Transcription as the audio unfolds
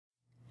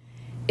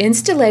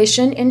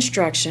Installation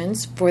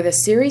instructions for the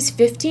Series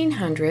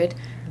 1500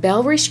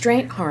 bell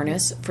restraint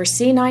harness for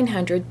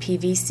C900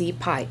 PVC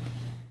pipe.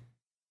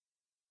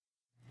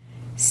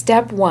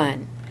 Step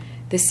 1.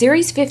 The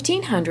Series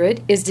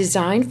 1500 is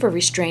designed for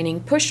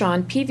restraining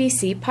push-on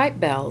PVC pipe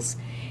bells.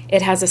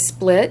 It has a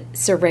split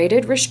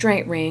serrated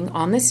restraint ring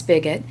on the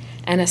spigot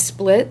and a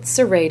split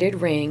serrated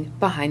ring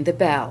behind the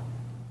bell.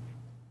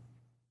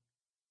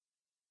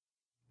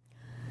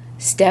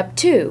 Step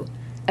 2.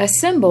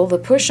 Assemble the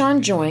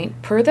push-on joint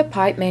per the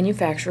pipe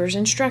manufacturer's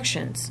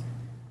instructions.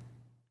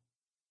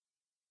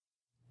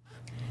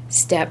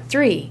 Step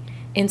 3.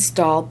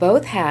 Install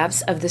both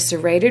halves of the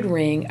serrated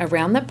ring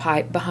around the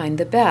pipe behind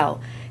the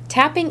bell,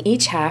 tapping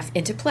each half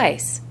into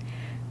place.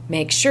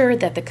 Make sure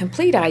that the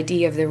complete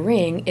ID of the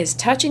ring is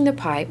touching the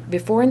pipe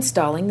before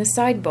installing the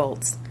side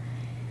bolts.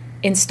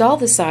 Install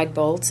the side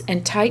bolts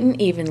and tighten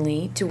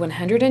evenly to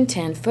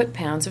 110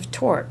 foot-pounds of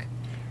torque,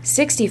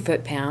 60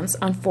 foot-pounds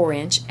on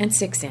 4-inch and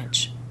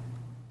 6-inch.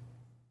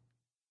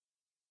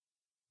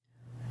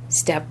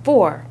 Step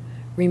 4.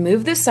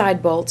 Remove the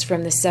side bolts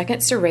from the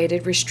second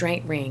serrated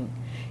restraint ring.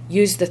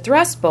 Use the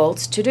thrust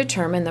bolts to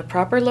determine the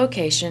proper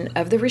location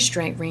of the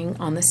restraint ring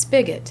on the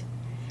spigot.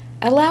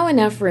 Allow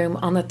enough room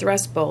on the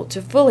thrust bolt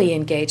to fully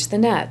engage the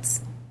nuts.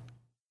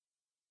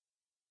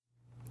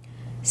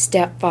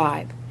 Step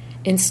 5.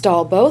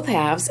 Install both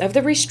halves of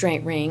the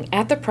restraint ring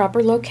at the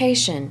proper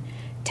location,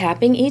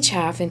 tapping each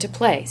half into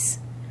place.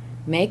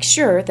 Make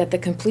sure that the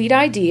complete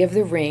ID of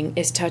the ring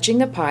is touching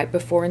the pipe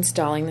before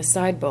installing the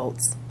side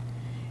bolts.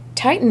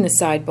 Tighten the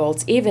side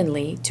bolts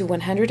evenly to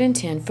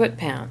 110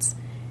 foot-pounds,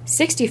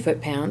 60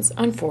 foot-pounds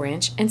on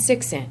 4-inch and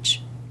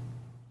 6-inch.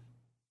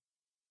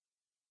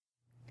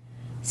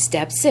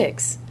 Step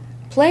 6.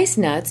 Place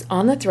nuts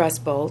on the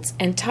thrust bolts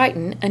and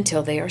tighten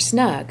until they are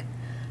snug.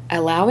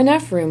 Allow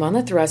enough room on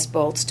the thrust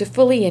bolts to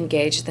fully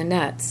engage the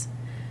nuts.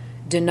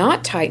 Do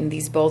not tighten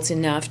these bolts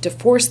enough to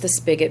force the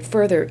spigot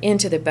further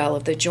into the bell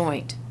of the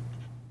joint.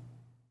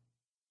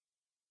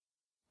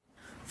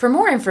 For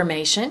more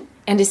information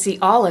and to see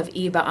all of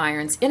EBAA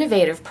Iron's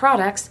innovative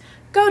products,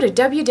 go to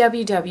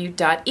www.ebaa.com.